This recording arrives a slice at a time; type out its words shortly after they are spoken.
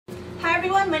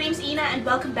everyone, my name is Ina and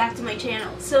welcome back to my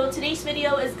channel. So today's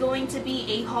video is going to be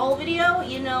a haul video.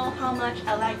 You know how much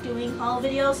I like doing haul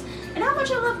videos and how much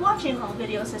I love watching haul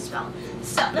videos as well.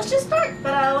 So let's just start.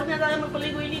 Para huwag na tayo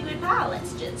magpaligoy-ligoy pa.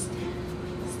 Let's just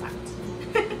start.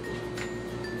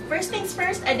 First things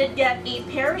first, I did get a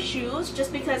pair of shoes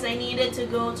just because I needed to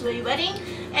go to a wedding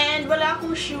and wala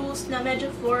akong shoes na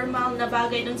medyo formal na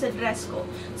bagay dun sa dress ko.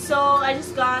 So I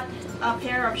just got a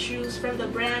pair of shoes from the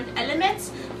brand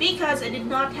Elements because I did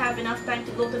not have enough time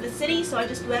to go to the city, so I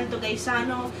just went to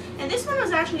Gaisano, and this one was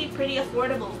actually pretty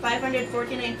affordable, 549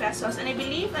 pesos, and I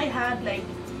believe I had like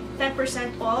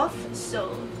 10% off,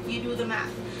 so you do the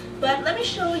math. But let me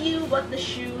show you what the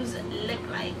shoes look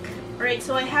like. Alright,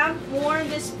 so I have worn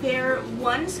this pair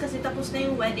once kasi tapos na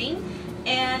yung wedding,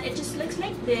 and it just looks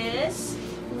like this.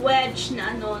 Wedge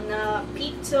na na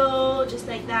pito, just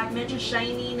like that, medyo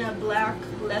shiny na black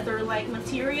leather-like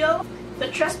material.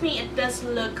 But trust me, it does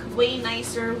look way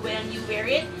nicer when you wear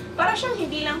it. Para siyang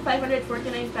hindi lang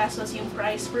 549 pesos yung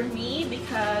price for me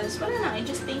because, wala na, I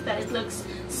just think that it looks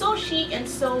so chic and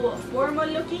so formal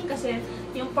looking kasi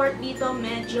yung part dito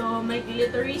medyo may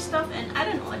glittery stuff and I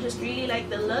don't know, I just really like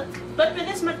the look. But with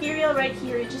this material right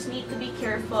here, you just need to be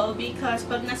careful because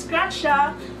pag na-scratch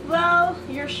siya, well,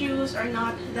 your shoes are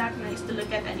not that nice to look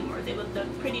at anymore. They would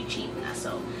look pretty cheap na.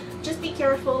 So just be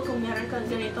careful kung meron kang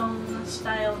ganitong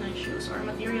style ng shoes or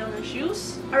material ng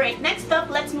shoes. Alright, next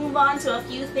up, let's move on to a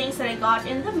few things that I got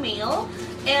in the mail.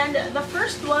 And the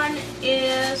first one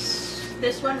is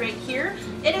this one right here.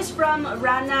 It is from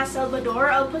Rana Salvador.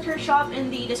 I'll put her shop in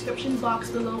the description box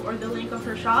below, or the link of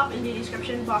her shop in the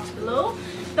description box below.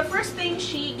 The first thing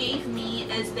she gave me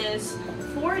is this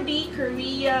 4D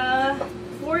Korea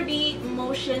 4D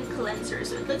motion cleanser.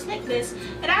 So it looks like this.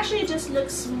 It actually just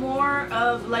looks more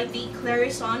of like the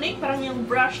Clarisonic, parang yung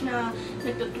brush na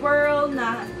nagtutwirl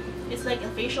na it's like a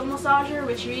facial massager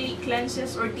which really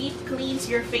cleanses or deep cleans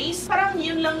your face. Parang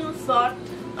yun lang yung thought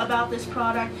about this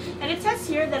product. And it says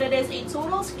here that it is a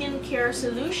total skincare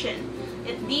solution.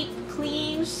 It deep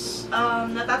cleans,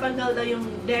 natatanggal daw yung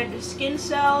dead skin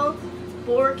cell,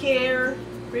 pore care,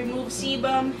 remove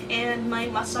sebum, and may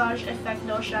massage effect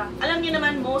daw siya. Alam niyo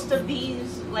naman, most of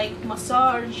these like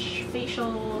massage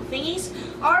facial thingies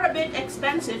are a bit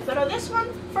expensive, pero this one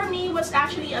for me was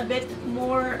actually a bit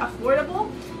more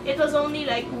affordable. It was only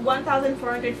like 1,450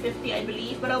 I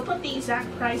believe, but I'll put the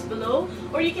exact price below,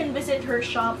 or you can visit her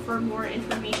shop for more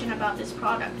information about this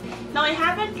product. Now I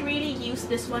haven't really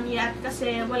used this one yet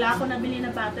kasi wala ako nabili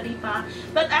na battery pa,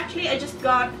 but actually I just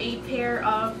got a pair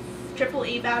of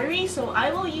AAA battery, so I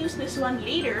will use this one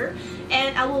later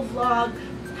and I will vlog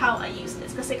how I use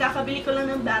this kasi kakabili ko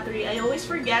lang ng battery, I always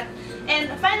forget,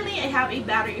 and finally I have a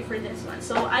battery for this one,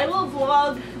 so I will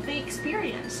vlog the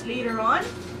experience later on.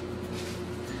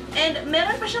 And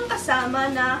meron pa siyang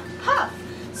kasama na puff,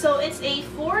 so it's a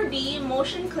 4D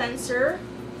motion cleanser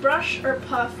brush or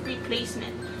puff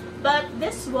replacement, but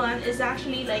this one is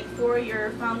actually like for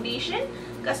your foundation.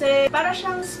 Kasi para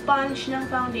siyang sponge ng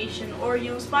foundation or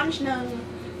yung sponge ng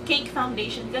cake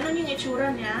foundation. Ganon yung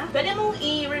itsura niya. Pwede mong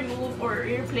i-remove or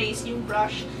i-replace yung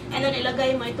brush and then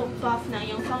ilagay mo itong puff na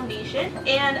yung foundation.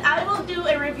 And I will do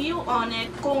a review on it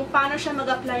kung paano siya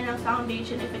mag-apply ng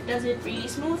foundation, if it does it really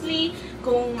smoothly,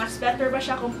 kung mas better ba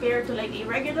siya compared to like a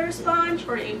regular sponge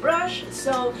or a brush.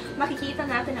 So makikita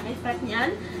natin ang effect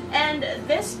niyan. And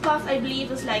this puff I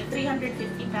believe is like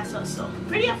 350 pesos, so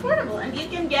pretty affordable, and you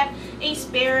can get a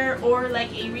spare or like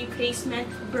a replacement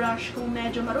brush kung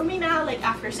medyo marumi na, like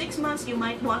after 6 months you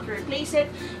might want to replace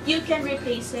it. You can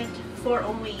replace it for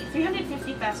only 350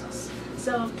 pesos,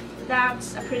 so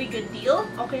that's a pretty good deal.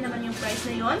 Okay naman yung price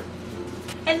na yon.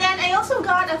 And then I also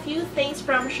got a few things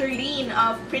from Philline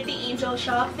of Pretty Angel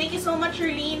Shop. Thank you so much,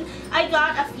 Philline. I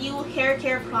got a few hair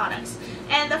care products.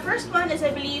 And the first one is, I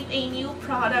believe, a new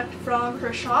product from her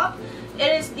shop.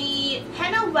 It is the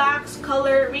Henna Wax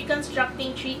Color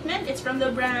Reconstructing Treatment. It's from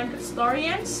the brand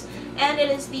Storians. And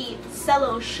it is the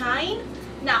Cello Shine.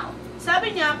 Now,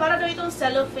 sabi niya, para daw itong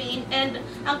cellophane, and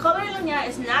ang color lang niya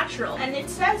is natural. And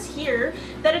it says here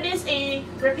that it is a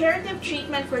reparative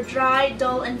treatment for dry,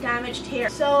 dull, and damaged hair.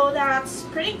 So that's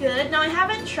pretty good. Now I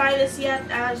haven't tried this yet.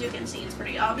 As you can see, it's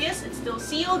pretty obvious. It's still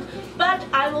sealed, but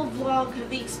I will vlog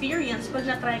the experience pag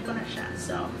na-try ko na siya.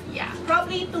 So yeah,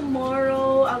 probably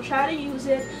tomorrow I'll try to use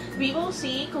it. We will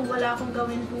see kung wala akong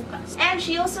gawin bukas. And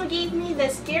she also gave me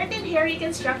this Keratin Hair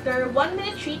Reconstructor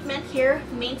 1-minute treatment hair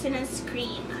maintenance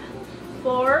cream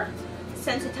for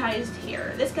sensitized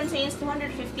hair. This contains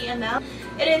 250 ml.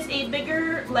 It is a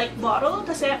bigger like bottle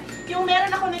kasi Yung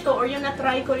meron ako nito or yung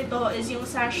na-try ko nito is yung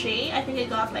sachet. I think I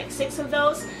got like 6 of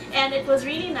those. And it was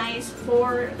really nice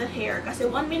for the hair. Kasi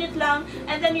 1 minute lang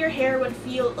and then your hair would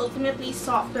feel ultimately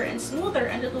softer and smoother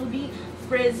and it will be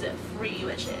frizz-free,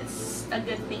 which is a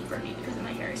good thing for me because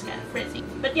my hair is kind of frizzy.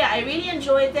 But yeah, I really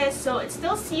enjoyed this. So it's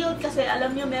still sealed kasi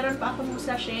alam nyo, meron pa akong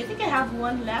sachet. I think I have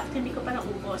one left. Hindi ko pa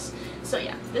naubos. So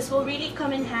yeah, this will really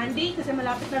come in handy kasi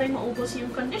malapit na rin maubos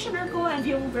yung conditioner ko and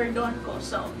yung Verdon ko.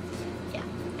 So yeah,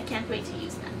 I can't wait to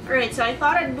use that. Alright, so I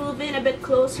thought I'd move in a bit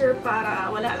closer para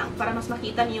wala lang, para mas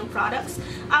makita niyo yung products.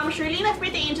 Charlene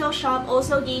Pretty Angel Shop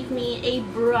also gave me a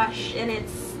brush and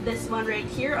it's this one right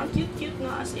here. Ang cute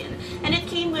nga as in. And it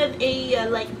came with a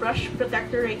like brush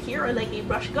protector right here or like a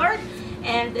brush guard.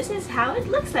 And this is how it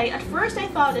looks like. At first I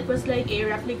thought it was like a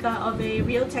replica of a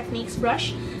Real Techniques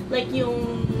brush. Like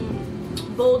yung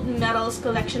Bold Metals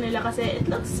collection nila kasi it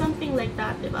looks something like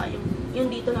that, diba? Yung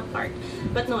dito na part.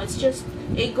 But no, it's just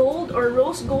a gold or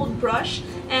rose gold brush.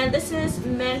 And this is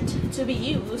meant to be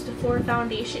used for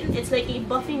foundation. It's like a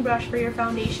buffing brush for your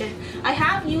foundation. I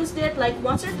have used it like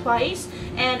once or twice.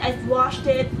 And I've washed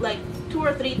it like 2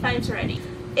 or 3 times already.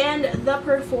 And the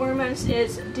performance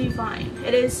is divine.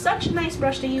 It is such a nice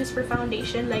brush to use for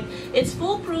foundation. Like, it's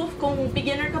foolproof. Kung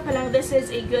beginner ka pa lang, this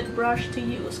is a good brush to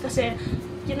use. Kasi,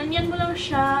 kinanyan mo lang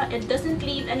siya, it doesn't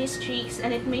leave any streaks,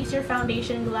 and it makes your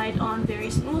foundation glide on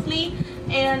very smoothly.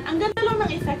 And ang ganda lang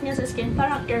ng effect niya sa skin.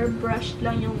 Parang airbrushed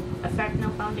lang yung effect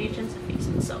ng foundation sa face.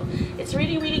 So, it's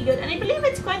really, really good. And I believe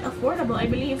it's quite affordable. I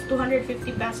believe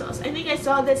 250 pesos. I think I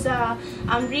saw this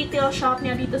retail shop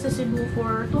niya dito sa Cebu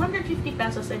for 250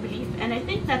 pesos, I believe. And I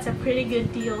think that's a pretty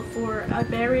good deal for a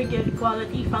very good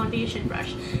quality foundation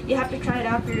brush. You have to try it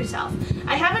out for yourself.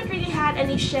 I haven't really had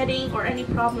any shedding or any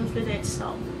problems with it,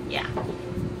 so yeah.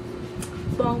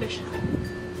 Bongga siya.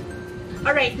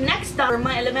 Alright, next up,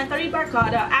 my elementary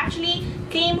barkada actually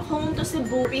came home to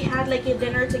Cebu. We had like a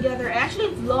dinner together. I actually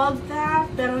vlogged that,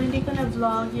 pero hindi ko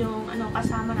na-vlog yung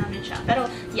kasama namin siya. Pero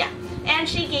yeah, and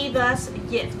she gave us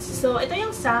gifts. So ito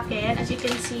yung sa akin. As you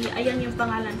can see, ayan yung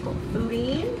pangalan ko.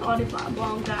 Philline. O, diba?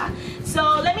 Bongga. So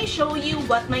let me show you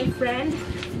what my friend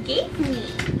gave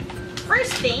me.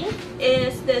 First thing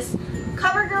is this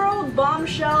CoverGirl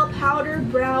Bombshell Powder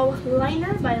Brow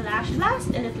Liner by Lash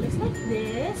Blast, and it looks like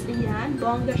this. Ayan,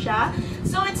 bongga siya.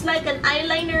 So it's like an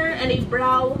eyeliner and a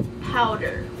brow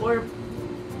powder, or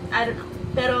I don't know.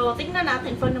 Pero tignan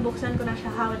natin pag nabuksan ko na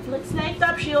siya how it looks like.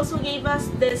 Top, she also gave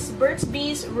us this Burt's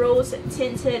Bees Rose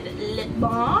Tinted Lip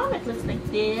Balm. It looks like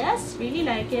this. Really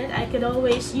like it. I could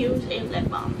always use a lip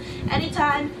balm.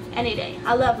 Anytime, any day.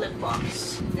 I love lip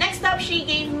balms. Next up, she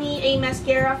gave me a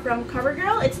mascara from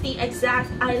CoverGirl. It's the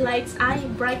Exact Eyelights Eye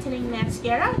Brightening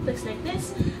Mascara. It looks like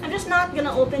this. I'm just not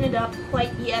gonna open it up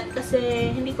quite yet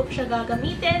kasi hindi ko pa siya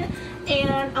gagamitin.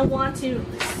 And I want to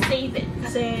save it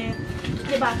kasi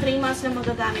diba, 3 months na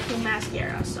magagamit yung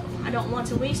mascara, so I don't want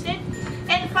to waste it.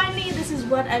 And finally, this is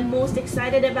what I'm most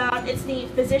excited about. It's the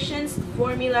Physicians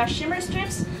Formula Shimmer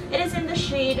Strips. It is in the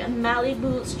shade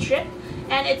Malibu Strip,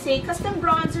 and it's a custom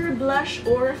bronzer, blush,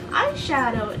 or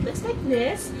eyeshadow. It looks like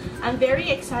this. I'm very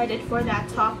excited for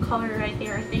that top color right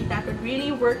there. I think that would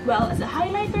really work well as a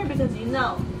highlighter because you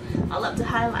know I love to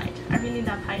highlight. I really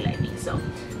love highlighting. So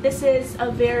this is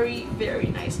a very, very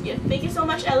nice gift. Thank you so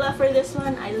much, Ella, for this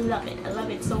one. I love it. I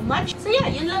love it so much. So yeah,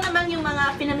 yun lang naman yung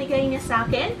mga pinamigay niya sa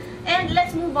akin. And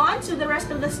let's move on to the rest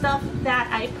of the stuff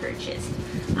that I purchased.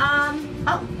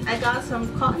 Oh, I got some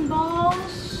cotton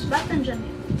balls. Ba't nandiyan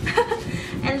yun?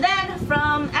 And then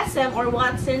from SM or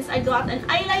Watsons, I got an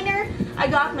eyeliner. I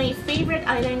got my favorite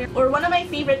eyeliner, or one of my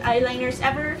favorite eyeliners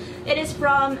ever. It is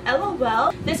from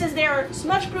LOL. This is their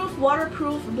smudge-proof,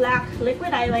 waterproof black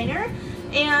liquid eyeliner.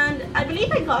 And I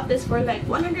believe I got this for like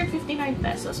 159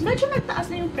 pesos. Medyo nagtaas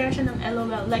na yung presyo ng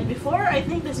LOL. Like before, I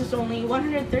think this is only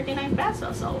 139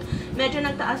 pesos. So, medyo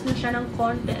nagtaas na siya ng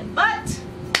konti. But,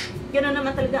 gano'n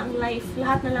naman talaga ang life.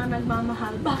 Lahat na lang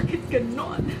nagmamahal. Bakit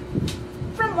ganon?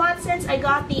 From Watsons, I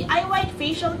got the Eye White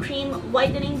Facial Cream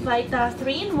Whitening Vita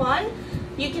 3-in-1.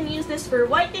 You can use this for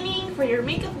whitening, for your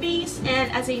makeup base,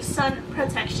 and as a sun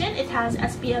protection. It has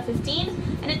SPF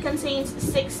 15 and it contains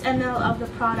 6 ml of the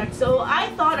product. So I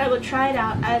thought I would try it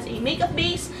out as a makeup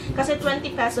base kasi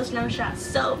 20 pesos lang siya.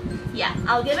 So yeah,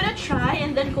 I'll give it a try,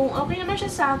 and then kung okay naman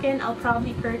siya sa akin, I'll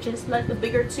probably purchase like a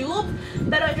bigger tube.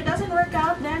 But if it doesn't work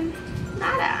out, then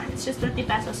nada. It's just 20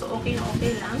 pesos, so okay na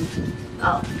okay lang.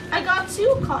 Oh, I got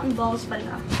 2 cotton balls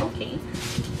pala. Okay.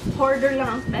 Hoarder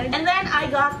lang ang peg. And then I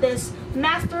got this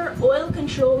Master Oil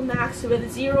Control Max with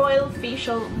Zero Oil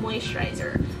Facial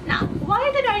Moisturizer. Now, why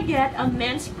did I get a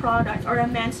men's product or a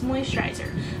men's moisturizer.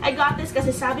 I got this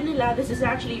kasi sabi nila this is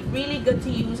actually really good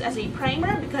to use as a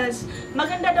primer because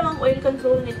maganda daw ang oil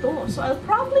control nito. So I'll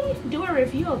probably do a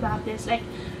review about this, like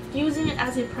using it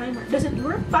as a primer. Does it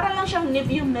work? Para lang siyang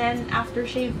Nivea Men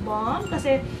Aftershave Balm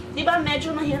kasi di ba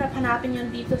medyo mahirap hanapin yun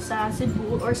dito sa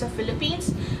Cebu or sa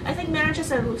Philippines. I think meron siya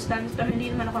sa Rustan pero hindi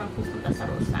naman ako nagpupunta sa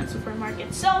Rustan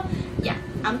supermarket. So yeah,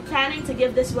 I'm planning to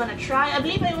give this one a try. I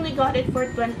believe I only got it for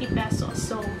 20 pesos,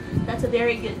 so that's a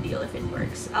very good deal if it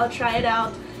works. I'll try it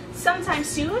out sometime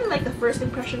soon, like the first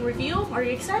impression review. Are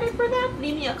you excited for that?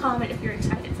 Leave me a comment if you're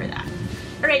excited for that.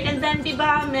 Alright, and then,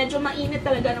 diba, medyo mainit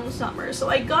talaga nung summer. So,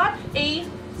 I got a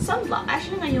sunblock.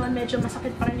 Actually, ngayon, medyo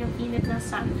masakit pa rin yung init ng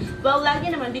sun. Well,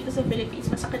 lagi naman dito sa Philippines,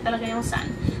 masakit talaga yung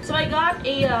sun. So, I got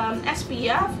a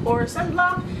SPF or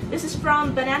sunblock. This is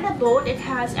from Banana Boat. It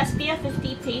has SPF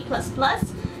 50 PA++.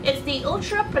 It's the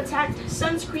Ultra Protect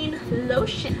Sunscreen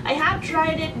Lotion. I have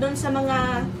tried it dun sa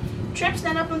mga trips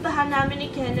na napuntahan namin ni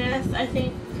Kenneth. I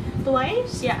think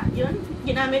twice. Yeah, yun.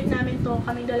 Ginamit namin to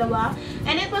kaming dalawa.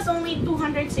 And it was only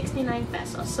 269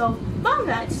 pesos. So,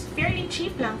 bongga. It's fairly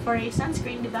cheap lang for a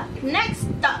sunscreen, diba? Next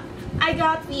up, I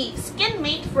got the Skin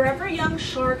Mate Forever Young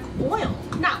Shark Oil.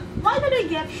 Now, why did I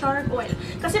get shark oil?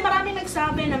 Kasi maraming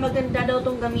nagsabi na maganda daw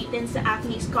tong gamitin sa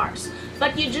acne scars.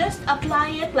 But you just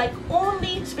apply it like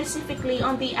only specifically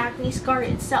on the acne scar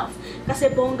itself. Kasi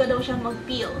bongga daw siyang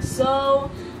mag-peel. So,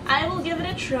 I will give it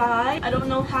a try. I don't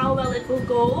know how well it will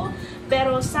go,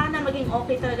 pero sana maging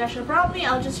okay talaga siya. Probably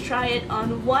I'll just try it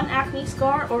on one acne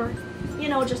scar or, you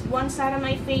know, just one side of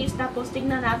my face, tapos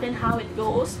tignan natin how it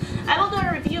goes. I will do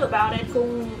a review about it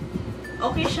kung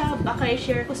okay siya, baka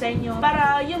i-share ko sa inyo.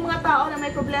 Para yung mga tao na may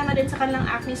problema din sa kanilang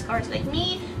acne scars like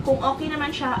me, kung okay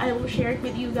naman siya, I will share it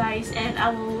with you guys and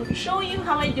I will show you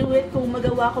how I do it kung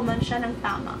magawa ko man siya ng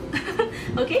tama.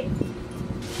 Okay?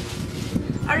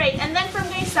 Alright, and then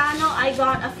from Gaisano, I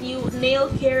got a few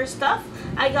nail care stuff.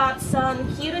 I got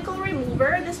some cuticle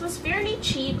remover. This was fairly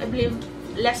cheap. I believe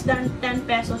less than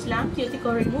 10 pesos lang,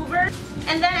 cuticle remover.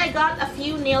 And then I got a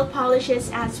few nail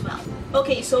polishes as well.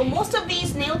 Okay, so most of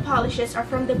these nail polishes are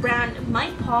from the brand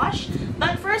My Posh.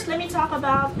 But first, let me talk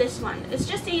about this one. It's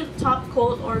just a top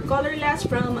coat or colorless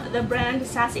from the brand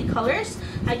Sassy Colors.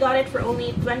 I got it for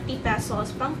only 20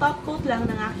 pesos. Pang top coat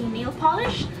lang ng aking nail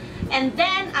polish. And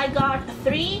then I got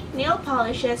 3 nail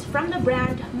polishes from the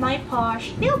brand My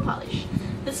Posh Nail Polish.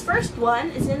 This first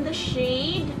one is in the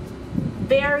shade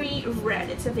Berry Red.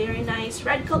 It's a very nice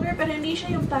red color, pero hindi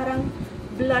siya yung parang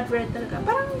blood red talaga.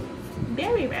 Parang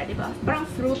berry red, diba? Parang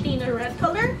fruity na red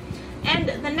color. And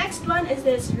the next one is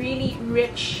this really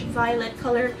rich violet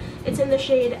color. It's in the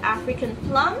shade African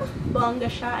Plum. Bongga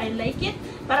siya. I like it.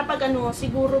 Para pag ano,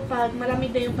 siguro pag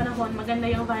malamig na yung panahon, maganda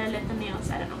yung violet na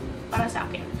nails. I don't know. Para sa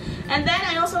akin. And then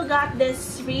I also got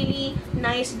this really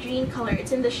nice green color.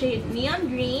 It's in the shade Neon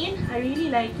Green. I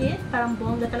really like it. Parang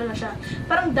bongga talaga siya.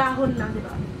 Parang dahon lang,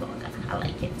 diba? Bongga. I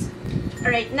like it.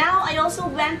 Alright, now I also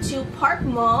went to Park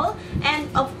Mall and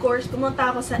of course, pumunta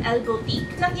ako sa Elle Boutique.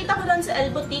 Nakita ko doon sa Elle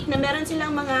Boutique na meron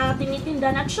silang mga tinitinda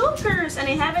na chokers and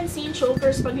I haven't seen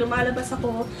chokers pag lumalabas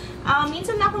ako.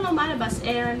 Minsan na akong lumalabas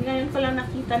and ngayon ko lang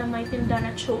nakita na may tinda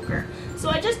na choker. So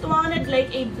I just wanted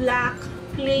like a black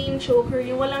plain choker,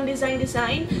 yung walang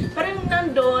design. Parang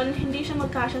nandun, hindi siya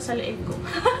magkasya sa leeg ko.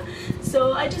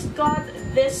 So, I just got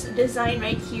this design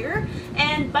right here.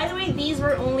 And, by the way, these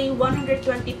were only 120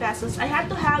 pesos. I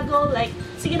had to haggle, like,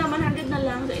 sige na, 100 na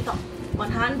lang. So, ito,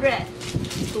 100,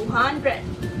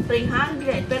 200,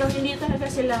 300. Pero, hindi talaga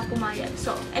sila pumayag.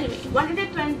 So, anyway,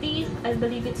 120, I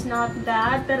believe it's not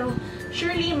bad. Pero,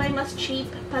 surely, may mas cheap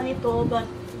pa nito. But,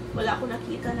 wala ko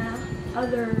nakita na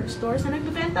other stores na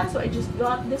nagbebenta. So, I just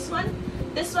got this one.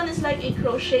 This one is like a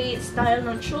crochet style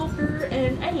ng choker.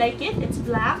 And I like it. It's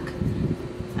black.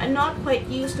 I'm not quite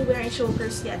used to wearing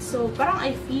chokers yet. So, parang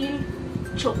I feel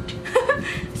choked.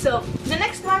 So, the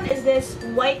next one is this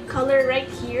white color right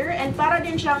here. And para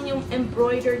din siyang yung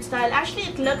embroidered style.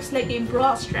 Actually, it looks like a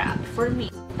bra strap for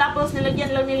me. Tapos,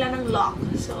 nilagyan lang nila ng lock.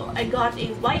 So, I got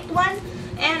a white one.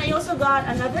 And I also got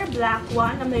another black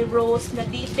one na may rose na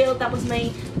detail. Tapos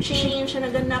may chain siya na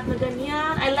ganap na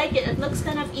ganyan. I like it. It looks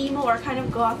kind of emo or kind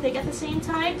of gothic at the same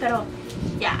time. Pero,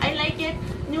 yeah, I like it.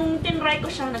 Nung tinry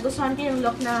ko siya, nagustuhan ko yung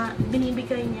look na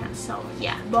binibigay niya. So,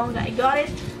 yeah, bongga. I got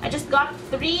it. I just got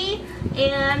 3.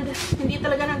 And, hindi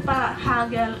talaga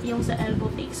nagpa-haggle yung sa Elle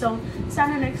Boutique. So,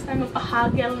 sana next time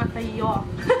magpa-haggle na kayo.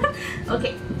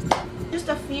 Okay. Just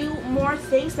a few more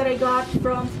things that I got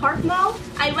from Park Mall.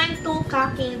 I went to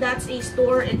Kaking, that's a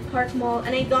store in Park Mall,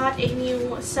 and I got a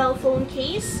new cell phone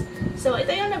case. So,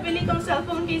 ito yung nabili kong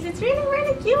cellphone case. It's really,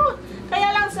 really cute!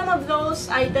 Kaya lang, some of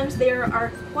those items there are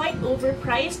quite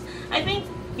overpriced. I think,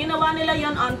 ginawa nila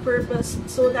yon on purpose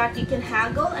so that you can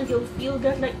haggle and you'll feel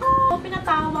good like, oh,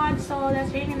 pinatawad. So, that's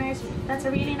really nice. That's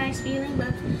a really nice feeling.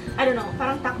 But, I don't know.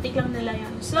 Parang tactic lang nila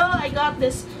yan. So, I got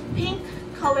this pink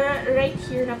color right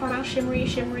here na parang shimmery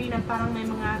na parang may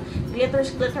mga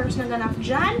glitters na ganap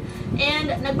dyan.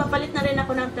 And nagpapalit na rin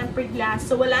ako ng tempered glass.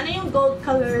 So wala na yung gold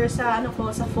color sa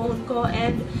sa phone ko,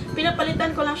 and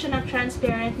pinapalitan ko lang siya ng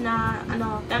transparent na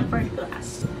tempered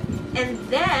glass. And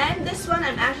then this one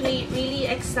I'm actually really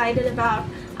excited about.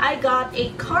 I got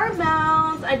a car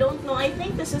mount. I don't know, I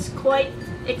think this is quite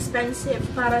expensive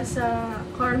para sa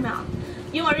car mount.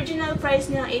 Yung original price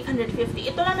niya,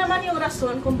 850. Ito lang naman yung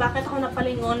rason kung bakit ako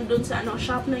napalingon dun sa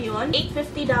shop na yon.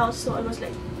 850 daw. So, I was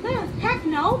like, heck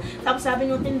no. Tapos sabi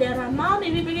nung tindera, Ma'am,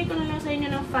 ibibigay ko na lang sa inyo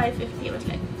ng 550. I was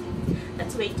like,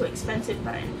 that's way too expensive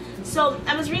pa rin. So,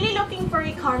 I was really looking for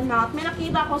a car mount. May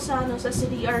nakita ko sa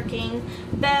CDR King.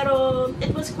 Pero,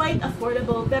 it was quite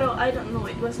affordable. Pero, I don't know,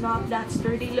 it was not that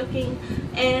sturdy looking.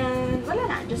 And, wala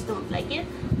na, I just don't like it.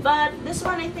 But, this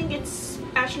one, I think it's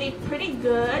actually pretty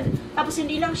good. Tapos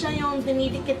hindi lang siya yung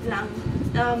dinidikit lang.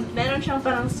 Meron siyang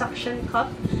parang suction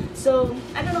cup. So,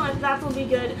 I don't know if that will be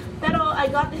good. Pero I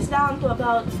got this down to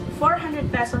about 400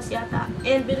 pesos yata.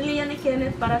 And binili yan ni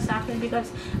Kenneth para sa akin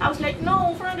because I was like,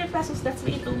 no, 400 pesos, that's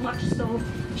way too much. So,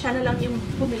 siya na lang yung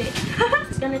bumili.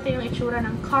 Ganito yung itsura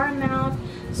ng car mount.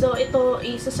 So, ito,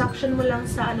 isa-suction mo lang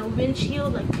sa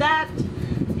windshield like that.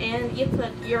 And you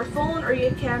put your phone or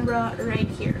your camera right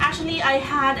here. Actually, I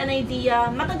had an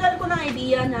idea. Matagal ko na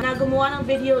idea na gumawa ng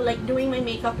video like doing my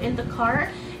makeup in the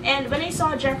car. And when I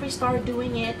saw Jeffree Star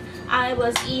doing it, I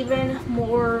was even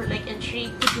more like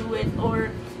intrigued to do it,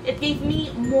 or it gave me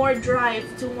more drive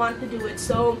to want to do it.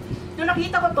 So, nung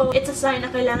nakita ko to, it's a sign na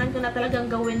kailangan ko na talagang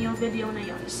gawin yung video na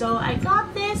yon. So, I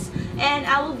got this, and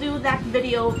I will do that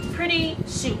video pretty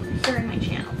soon here on my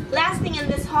channel. Last thing in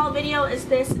this haul video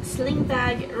is this sling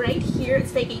bag right here.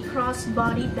 It's like a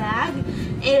crossbody bag.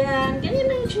 And ganyan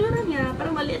na yung tsura niya.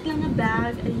 Parang maliit lang na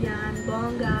bag. Ayan,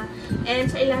 bongga. And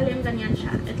sa ilalim ganyan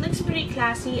siya. It looks pretty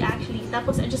classy actually.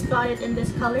 Tapos I just got it in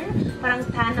this color. Parang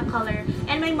tan na color.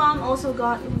 And my mom also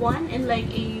got one in like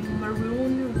a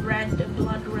maroon red,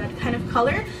 blood red kind of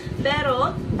color.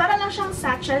 Pero, para lang siyang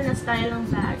satchel na style ng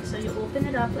bag. So, you open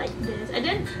it up like this.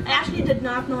 I actually did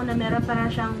not know na meron para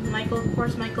siyang Michael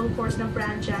Kors na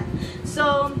brand dyan.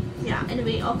 So, yeah,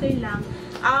 anyway, okay lang.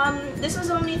 This was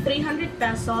only 300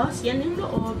 pesos. Yan yung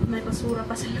loob. May basura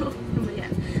pa sa loob.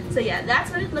 So yeah,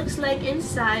 that's what it looks like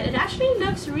inside. It actually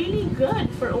looks really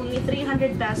good for only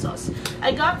 300 pesos.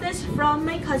 I got this from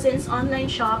my cousin's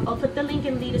online shop. I'll put the link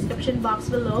in the description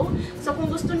box below. So kung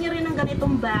gusto niyo rin ng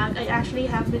ganitong bag, I actually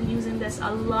have been using this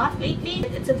a lot lately.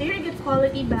 It's a very good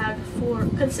quality bag for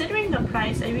considering the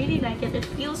price. I really like it. It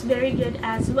feels very good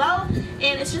as well.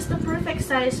 And it's just the perfect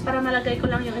size para malagay ko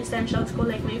lang yung essentials ko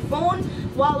like my phone,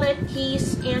 wallet,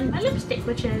 keys, and my lipstick,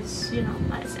 which is,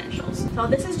 my essentials. So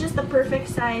this is just the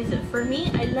perfect size for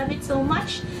me. I love it so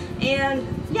much. And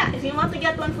yeah, if you want to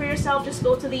get one for yourself, just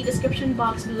go to the description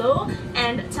box below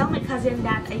and tell my cousin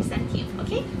that I sent you,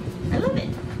 okay? I love it.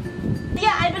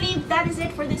 Yeah, I believe that is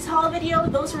it for this haul video.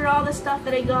 Those were all the stuff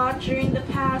that I got during the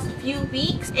past few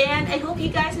weeks, and I hope you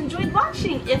guys enjoyed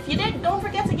watching. If you did, don't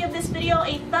forget to give this video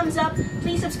a thumbs up.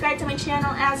 Please subscribe to my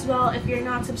channel as well if you're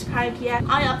not subscribed yet.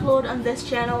 I upload on this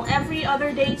channel every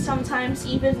other day, sometimes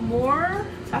even more.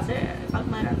 Kasi pag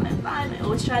mayroon tayong time, I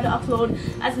always try to upload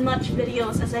as much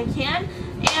videos as I can.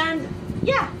 And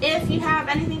yeah, if you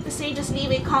have anything to say, just leave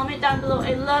a comment down below.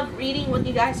 I love reading what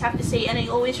you guys have to say, and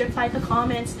I always reply to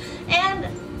comments. And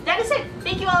that is it.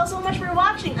 Thank you all so much for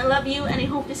watching. I love you, and I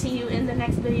hope to see you in the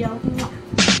next video.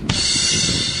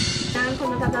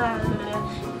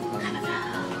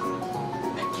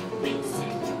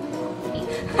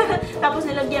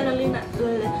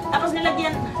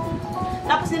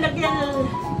 Tapos nilagyan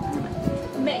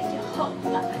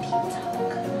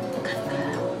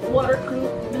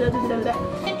waterproof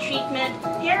treatment,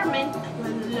 hair mint,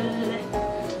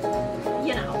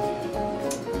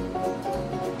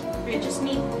 it just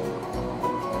me.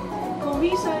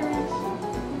 Kobe Cyrus.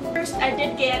 First, I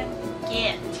did get.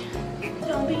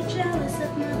 Don't be jealous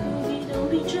of my booty. Don't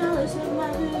be jealous of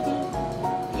my booty.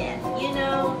 Yeah,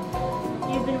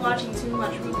 you've been watching too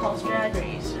much RuPaul's Drag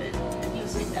Race, and you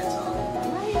think that's